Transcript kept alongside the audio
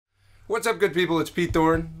What's up, good people? It's Pete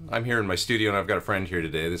Thorn. I'm here in my studio and I've got a friend here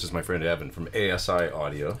today. This is my friend Evan from ASI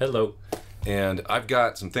Audio. Hello. And I've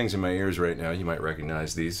got some things in my ears right now. You might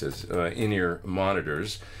recognize these as in-ear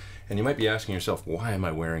monitors. And you might be asking yourself, why am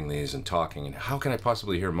I wearing these and talking? And how can I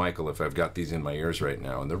possibly hear Michael if I've got these in my ears right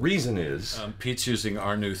now? And the reason is... Pete's using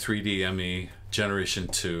our new 3DME Generation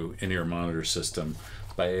 2 in-ear monitor system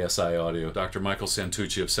by ASI Audio. Dr. Michael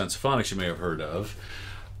Santucci of Sensophonics, you may have heard of,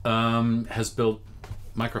 has built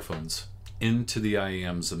microphones into the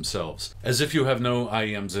IEMs themselves, as if you have no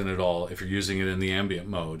IEMs in at all if you're using it in the ambient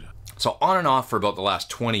mode. So on and off for about the last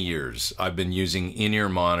 20 years, I've been using in-ear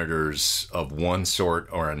monitors of one sort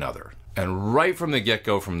or another. And right from the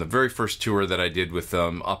get-go, from the very first tour that I did with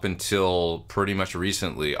them up until pretty much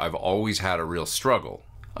recently, I've always had a real struggle.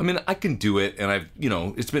 I mean, I can do it, and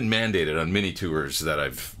it's been mandated on many tours that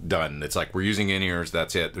I've done. It's like, we're using in-ears,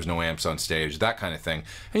 that's it, there's no amps on stage, that kind of thing.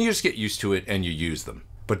 And you just get used to it and you use them.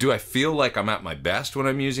 But do I feel like I'm at my best when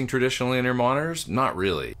I'm using traditional in-ear monitors? Not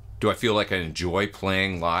really. Do I feel like I enjoy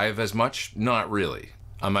playing live as much? Not really.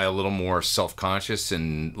 Am I a little more self-conscious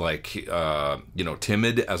and like,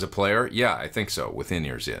 timid as a player? Yeah, I think so, with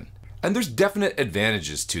in-ears in. And there's definite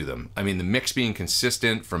advantages to them. I mean, the mix being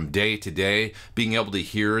consistent from day to day, being able to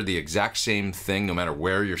hear the exact same thing no matter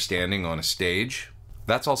where you're standing on a stage.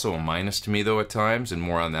 That's also a minus to me though at times, and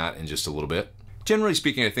more on that in just a little bit. Generally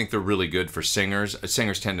speaking, I think they're really good for singers.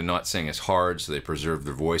 Singers tend to not sing as hard, so they preserve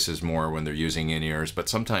their voices more when they're using in-ears, but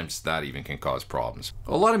sometimes that even can cause problems.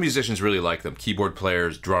 A lot of musicians really like them. Keyboard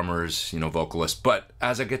players, drummers, vocalists. But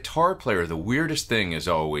as a guitar player, the weirdest thing is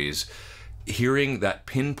always hearing that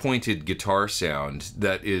pinpointed guitar sound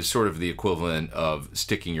that is sort of the equivalent of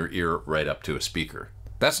sticking your ear right up to a speaker.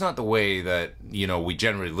 That's not the way that, we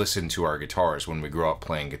generally listen to our guitars when we grow up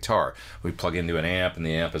playing guitar. We plug into an amp and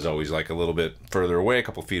the amp is always like a little bit further away, a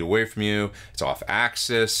couple feet away from you. It's off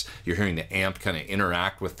axis. You're hearing the amp kind of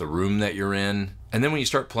interact with the room that you're in. And then when you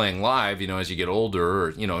start playing live, as you get older, or,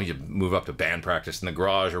 you move up to band practice in the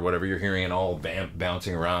garage or whatever, you're hearing it all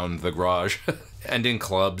bouncing around the garage. And in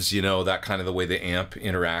clubs, that kind of the way the amp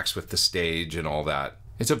interacts with the stage and all that.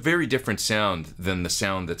 It's a very different sound than the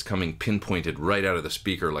sound that's coming pinpointed right out of the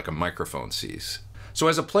speaker like a microphone sees. So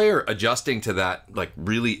as a player, adjusting to that like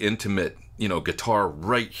really intimate, guitar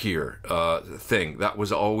right here thing, that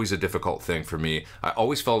was always a difficult thing for me. I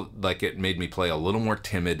always felt like it made me play a little more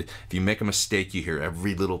timid. If you make a mistake, you hear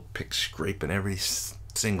every little pick scrape and every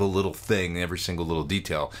single little thing, every single little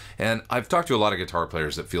detail. And I've talked to a lot of guitar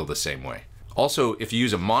players that feel the same way. Also, if you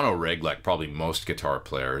use a mono rig, like probably most guitar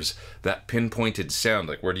players, that pinpointed sound,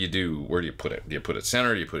 like where do you put it? Do you put it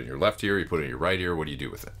center? Do you put it in your left ear? Do you put it in your right ear? What do you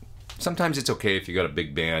do with it? Sometimes it's okay if you got a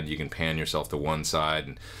big band, you can pan yourself to one side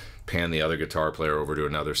and pan the other guitar player over to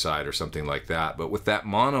another side or something like that. But with that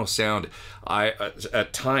mono sound, I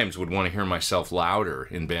at times would want to hear myself louder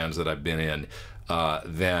in bands that I've been in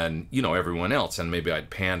than everyone else, and maybe I'd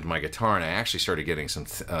panned my guitar and I actually started getting some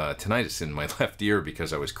tinnitus in my left ear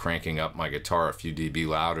because I was cranking up my guitar a few dB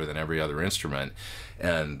louder than every other instrument,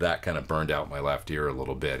 and that kind of burned out my left ear a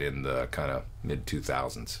little bit in the kind of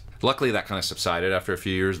mid-2000s. Luckily that kind of subsided after a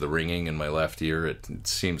few years, the ringing in my left ear. It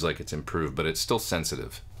seems like it's improved, but it's still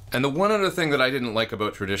sensitive. And the one other thing that I didn't like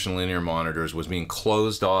about traditional in-ear monitors was being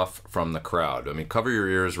closed off from the crowd. I mean, cover your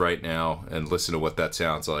ears right now and listen to what that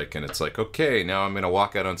sounds like. And it's like, okay, now I'm going to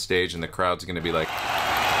walk out on stage and the crowd's going to be like...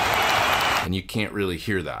 And you can't really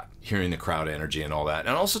hear that, hearing the crowd energy and all that.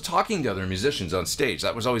 And also talking to other musicians on stage.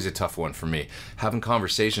 That was always a tough one for me. Having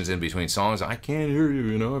conversations in between songs, I can't hear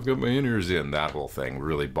you, I've got my in-ears in. That whole thing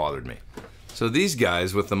really bothered me. So these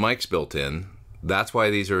guys with the mics built in, that's why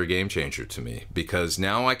these are a game changer to me, because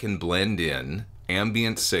now I can blend in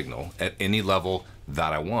ambient signal at any level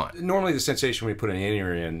that I want. Normally the sensation when you put an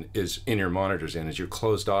in-ear in is in-ear monitors in is you're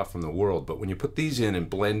closed off from the world, but when you put these in and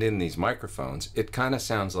blend in these microphones, it kind of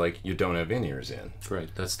sounds like you don't have in-ears in. Right,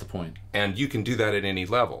 that's the point. And you can do that at any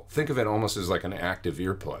level. Think of it almost as like an active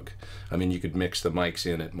earplug. I mean, you could mix the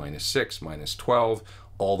mics in at -6, -12,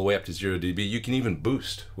 all the way up to 0 dB. You can even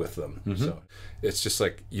boost with them. So it's just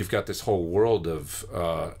like you've got this whole world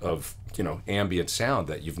of ambient sound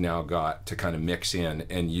that you've now got to kind of mix in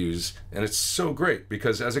and use, and it's so great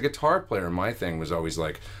because as a guitar player, my thing was always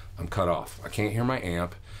like, I'm cut off. I can't hear my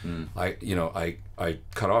amp. I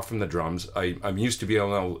cut off from the drums. I'm used to being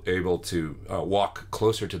able to walk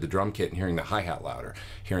closer to the drum kit and hearing the hi-hat louder,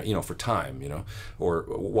 hearing for time, or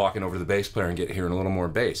walking over to the bass player and hearing a little more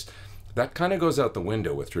bass. That kind of goes out the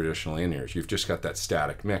window with traditional in-ears. You've just got that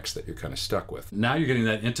static mix that you're kind of stuck with. Now you're getting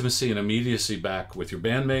that intimacy and immediacy back with your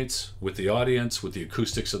bandmates, with the audience, with the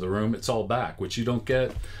acoustics of the room. It's all back, which you don't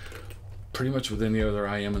get pretty much with any other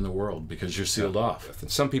IM in the world because you're sealed off. And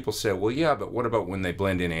some people say, well, yeah, but what about when they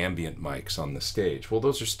blend in ambient mics on the stage? Well,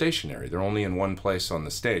 those are stationary. They're only in one place on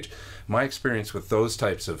the stage. My experience with those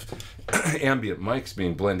types of ambient mics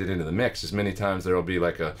being blended into the mix is many times there will be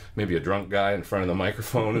like maybe a drunk guy in front of the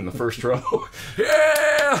microphone in the first row.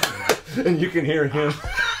 Yeah! And you can hear him.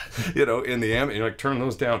 You know, in the ambient, you're like, turn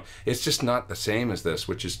those down. It's just not the same as this,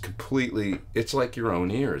 which is completely, it's like your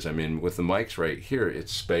own ears. I mean, with the mics right here,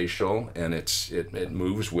 it's spatial, and it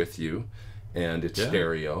moves with you, and it's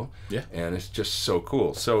stereo, and it's just so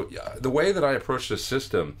cool. So the way that I approach this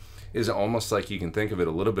system is almost like you can think of it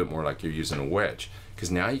a little bit more like you're using a wedge,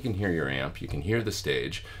 because now you can hear your amp, you can hear the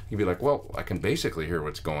stage. You'd be like, well, I can basically hear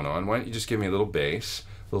what's going on. Why don't you just give me a little bass,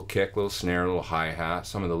 a little kick, a little snare, a little hi-hat,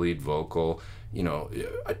 some of the lead vocal. You know,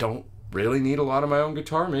 I don't really need a lot of my own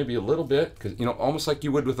guitar, maybe a little bit, because, you know, almost like you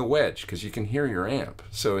would with a wedge, because you can hear your amp.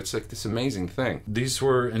 So it's like this amazing thing. These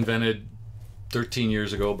were invented 13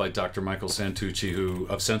 years ago by Dr. Michael Santucci,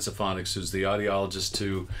 of Sensophonics, who's the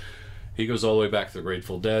audiologist he goes all the way back to the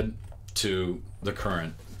Grateful Dead to the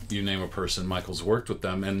current. You name a person, Michael's worked with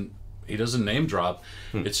them, and he doesn't name drop.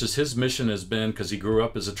 It's just his mission has been, because he grew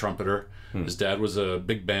up as a trumpeter. His dad was a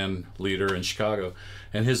big band leader in Chicago,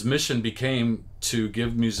 and his mission became to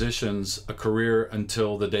give musicians a career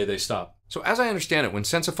until the day they stop. So as I understand it, when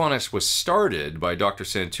Sensophonics was started by Dr.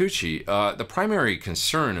 Santucci, the primary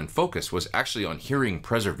concern and focus was actually on hearing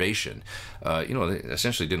preservation. You know, they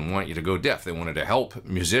essentially didn't want you to go deaf. They wanted to help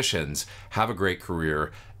musicians have a great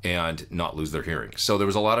career and not lose their hearing. So there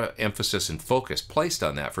was a lot of emphasis and focus placed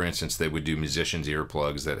on that. For instance, they would do musicians'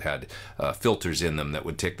 earplugs that had filters in them that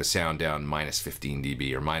would take the sound down minus 15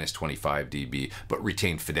 dB or minus 25 dB, but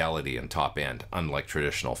retain fidelity and top end, unlike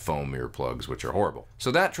traditional foam earplugs, which are horrible. So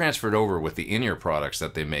that transferred over with the in-ear products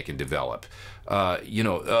that they make and develop. You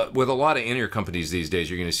know, with a lot of in-ear companies these days,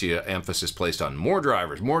 you're going to see an emphasis placed on more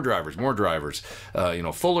drivers, more drivers, more drivers, you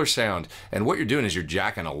know, fuller sound. And what you're doing is you're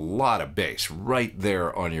jacking a lot of bass right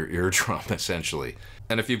there on your eardrum, essentially.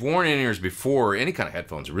 And if you've worn in-ears before, any kind of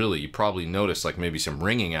headphones really, you probably noticed like maybe some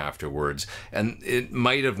ringing afterwards, and it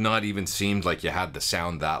might have not even seemed like you had the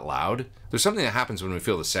sound that loud. There's something that happens when we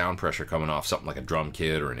feel the sound pressure coming off something like a drum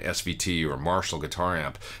kit or an SVT or a Marshall guitar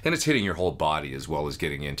amp, and it's hitting your whole body as well as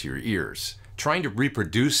getting into your ears. Trying to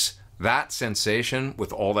reproduce that sensation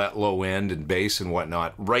with all that low end and bass and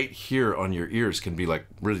whatnot right here on your ears can be like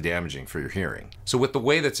really damaging for your hearing. So with the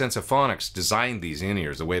way that Sensophonics designed these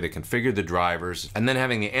in-ears, the way they configured the drivers, and then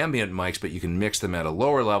having the ambient mics, but you can mix them at a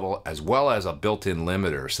lower level as well as a built-in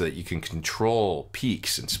limiter so that you can control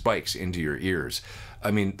peaks and spikes into your ears. I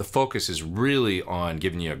mean, the focus is really on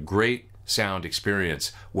giving you a great sound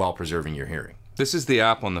experience while preserving your hearing. This is the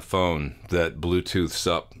app on the phone that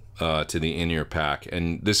Bluetooths up to the in-ear pack,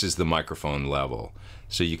 and this is the microphone level.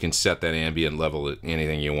 So you can set that ambient level at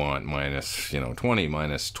anything you want, minus, you know, 20,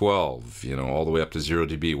 minus 12, you know, all the way up to 0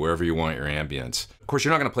 dB, wherever you want your ambience. Of course,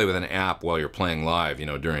 you're not going to play with an app while you're playing live, you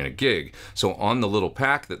know, during a gig. So on the little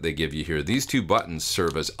pack that they give you here, these two buttons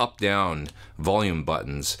serve as up-down volume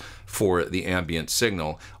buttons for the ambient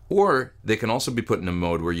signal. Or they can also be put in a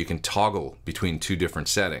mode where you can toggle between two different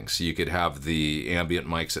settings. So you could have the ambient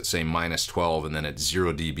mics at, say, minus 12 and then at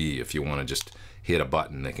 0 dB if you want to just hit a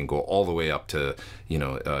button. They can go all the way up to, you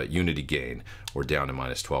know, unity gain, or down to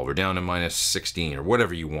minus 12 or down to minus 16 or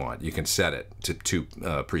whatever you want. You can set it to two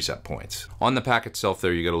preset points. On the pack itself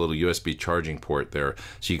there, you got a little USB charging port there,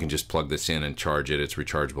 so you can just plug this in and charge it. It's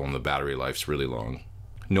rechargeable and the battery life's really long.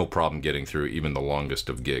 No problem getting through even the longest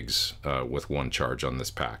of gigs with one charge on this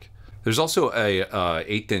pack. There's also a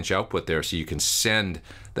 1/8" output there, so you can send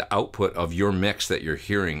the output of your mix that you're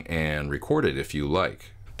hearing and record it if you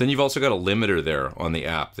like. Then you've also got a limiter there on the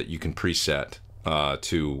app that you can preset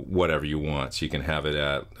to whatever you want. So you can have it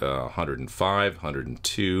at 105,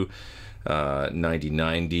 102,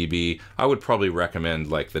 99 dB. I would probably recommend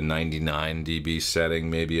like the 99 dB setting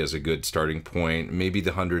maybe as a good starting point. Maybe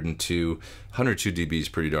the 102 dB is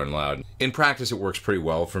pretty darn loud. In practice, it works pretty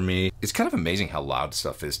well for me. It's kind of amazing how loud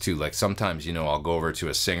stuff is too. Like sometimes, you know, I'll go over to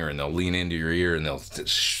a singer and they'll lean into your ear and they'll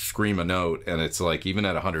scream a note, and it's like even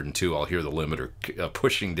at 102, I'll hear the limiter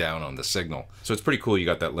pushing down on the signal. So it's pretty cool you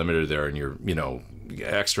got that limiter there and you're, you know,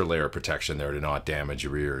 extra layer of protection there to not damage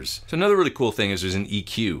your ears. So another really cool thing is there's an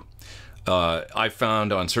EQ. I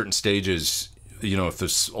found on certain stages, you know, if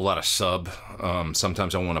there's a lot of sub,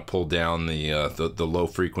 sometimes I want to pull down the low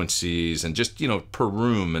frequencies, and just, you know, per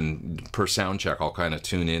room and per sound check, I'll kind of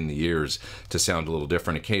tune in the ears to sound a little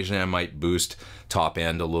different. Occasionally I might boost top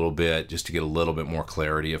end a little bit just to get a little bit more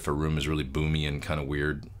clarity if a room is really boomy and kind of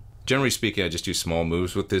weird. Generally speaking, I just do small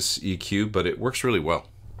moves with this EQ, but it works really well.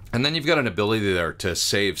 And then you've got an ability there to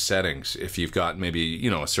save settings. If you've got maybe,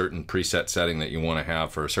 you know, a certain preset setting that you want to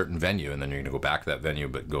have for a certain venue, and then you're going to go back to that venue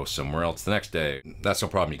but go somewhere else the next day, that's no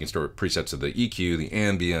problem. You can store presets of the EQ, the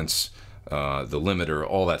ambience, the limiter,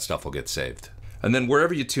 all that stuff will get saved. And then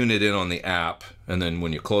wherever you tune it in on the app, and then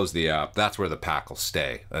when you close the app, that's where the pack will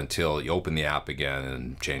stay until you open the app again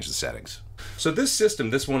and change the settings. So this system,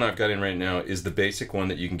 this one I've got in right now, is the basic one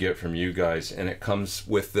that you can get from you guys, and it comes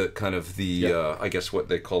with the kind of the, I guess what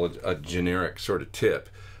they call a generic sort of tip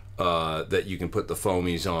that you can put the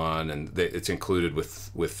foamies on, and it's included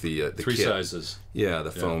with the three kit. sizes. Yeah, the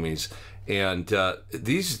foamies. And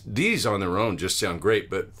these on their own just sound great,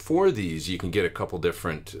 but for these you can get a couple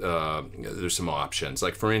different, there's some options.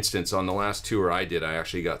 Like for instance, on the last tour I did, I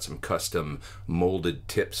actually got some custom molded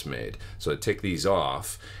tips made. So I take these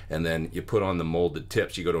off, and then you put on the molded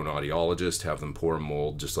tips. You go to an audiologist, have them pour a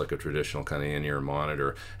mold just like a traditional kind of in-ear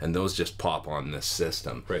monitor, and those just pop on this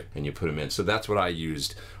system. Right. And you put them in. So that's what I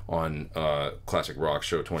used on Classic Rock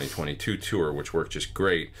Show 2022 tour, which worked just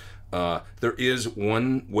great. There is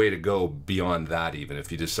one way to go beyond that. Even if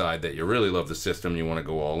you decide that you really love the system, you want to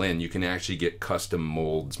go all in, you can actually get custom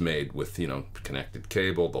molds made with, you know, connected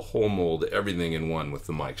cable, the whole mold, everything in one with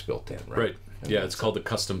the mics built in, right? Right. Yeah, it's called the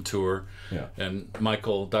Custom Tour. Yeah. And Dr.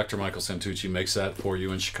 Michael Santucci makes that for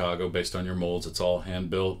you in Chicago based on your molds. It's all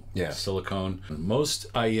hand-built, silicone.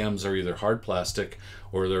 Most IEMs are either hard plastic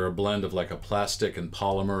or they're a blend of like a plastic and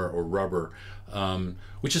polymer or rubber,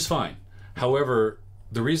 which is fine. However,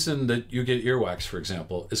 the reason that you get earwax, for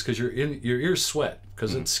example, is because your ears sweat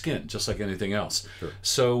because it's skin, just like anything else. Sure.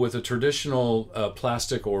 So with a traditional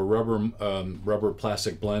plastic or rubber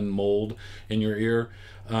plastic blend mold in your ear,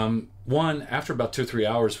 one, after about 2 or 3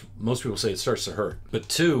 hours, most people say it starts to hurt. But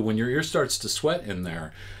two, when your ear starts to sweat in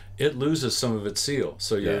there, it loses some of its seal.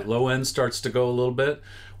 So your low end starts to go a little bit.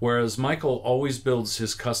 Whereas Michael always builds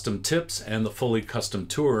his custom tips and the fully custom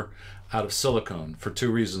tour out of silicone for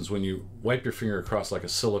two reasons. When you wipe your finger across like a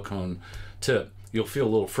silicone tip, you'll feel a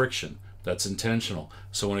little friction. That's intentional.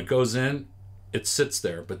 So when it goes in, it sits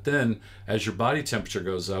there. But then as your body temperature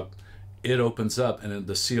goes up, it opens up and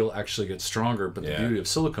the seal actually gets stronger. But the beauty of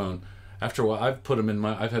silicone, after a while,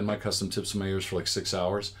 I've had my custom tips in my ears for like 6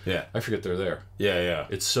 hours. Yeah. I forget they're there. Yeah.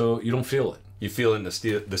 It's so, you don't feel it. You feel it in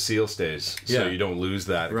the seal stays, so you don't lose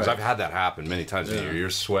that. Because I've had that happen many times. When your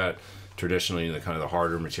ears sweat, traditionally, the kind of the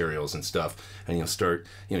harder materials and stuff, and you'll start,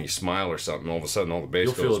 you smile or something, all of a sudden all the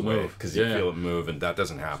bass goes away because you feel it move, and that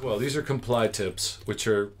doesn't happen. Well, these are Comply tips, which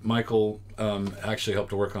are Michael actually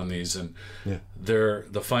helped to work on these, and they're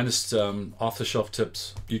the finest off-the-shelf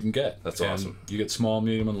tips you can get. That's awesome. You get small,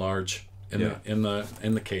 medium, and large in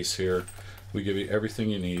the case here. We give you everything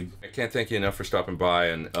you need. I can't thank you enough for stopping by,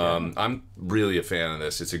 and I'm really a fan of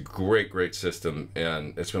this. It's a great system,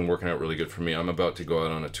 and it's been working out really good for me. I'm about to go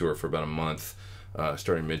out on a tour for about a month,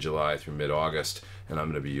 starting mid-July through mid-August, and I'm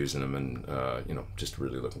going to be using them, and just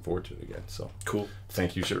really looking forward to it again. So cool.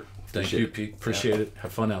 Thank you, sir. Thank you, Pete. Appreciate it.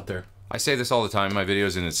 Have fun out there. I say this all the time in my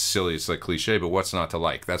videos, and it's silly, it's like cliche, but what's not to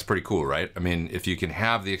like? That's pretty cool, right? I mean, if you can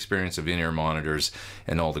have the experience of in-ear monitors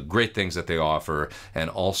and all the great things that they offer, and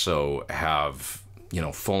also have,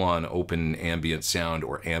 full-on open ambient sound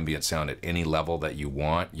or ambient sound at any level that you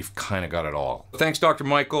want, you've kind of got it all. Thanks, Dr.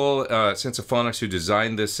 Michael Sensophonics, who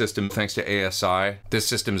designed this system. Thanks to ASI. This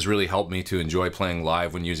system has really helped me to enjoy playing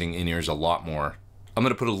live when using in-ears a lot more. I'm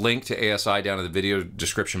going to put a link to ASI down in the video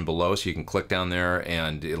description below, so you can click down there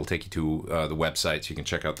and it'll take you to the website so you can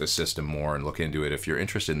check out this system more and look into it if you're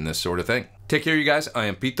interested in this sort of thing. Take care, you guys. I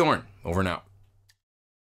am Pete Thorn. Over and out.